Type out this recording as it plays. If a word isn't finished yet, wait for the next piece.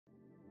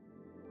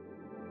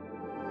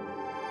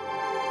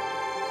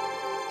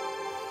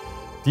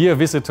Dear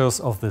visitors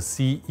of the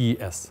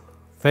CES,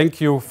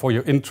 thank you for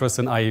your interest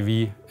in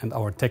IAV and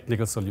our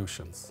technical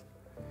solutions.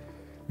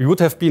 We would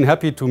have been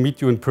happy to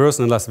meet you in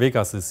person in Las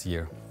Vegas this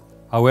year.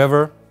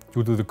 However,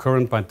 due to the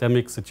current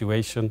pandemic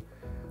situation,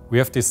 we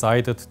have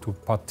decided to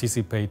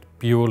participate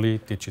purely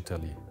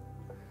digitally.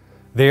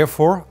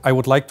 Therefore, I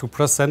would like to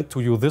present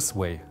to you this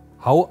way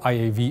how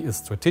IAV is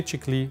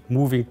strategically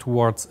moving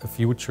towards a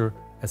future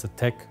as a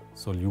tech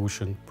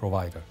solution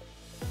provider.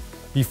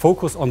 We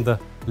focus on the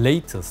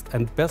latest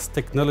and best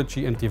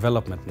technology and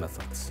development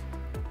methods.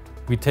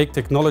 We take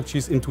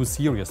technologies into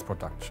serious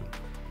production,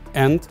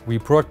 and we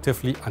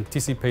proactively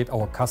anticipate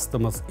our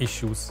customers'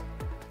 issues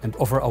and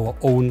offer our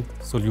own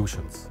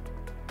solutions.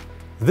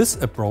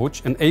 This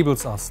approach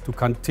enables us to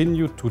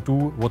continue to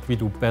do what we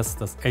do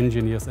best as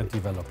engineers and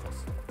developers,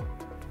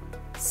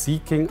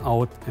 seeking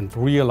out and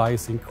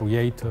realizing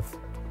creative,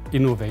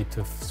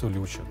 innovative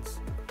solutions.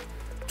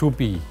 To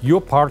be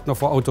your partner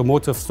for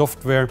automotive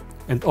software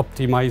and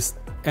optimized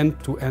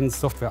end-to-end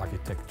software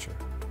architecture.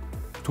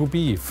 To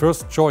be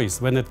first choice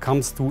when it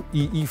comes to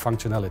EE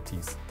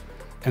functionalities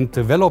and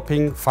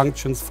developing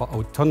functions for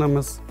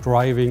autonomous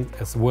driving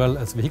as well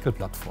as vehicle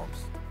platforms.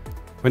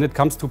 When it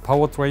comes to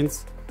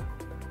powertrains,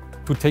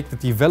 to take the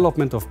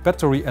development of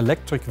battery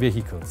electric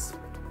vehicles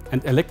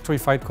and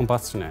electrified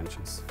combustion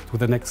engines to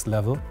the next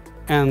level,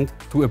 and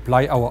to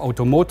apply our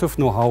automotive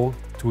know-how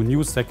to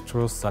new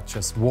sectors such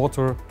as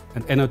water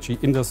and energy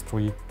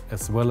industry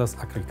as well as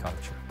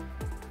agriculture.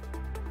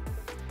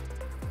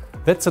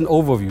 That's an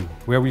overview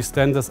where we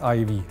stand as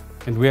IAV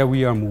and where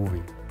we are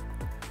moving.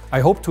 I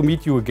hope to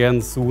meet you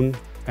again soon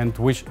and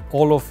wish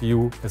all of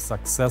you a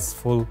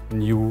successful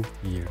new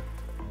year.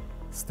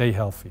 Stay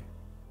healthy.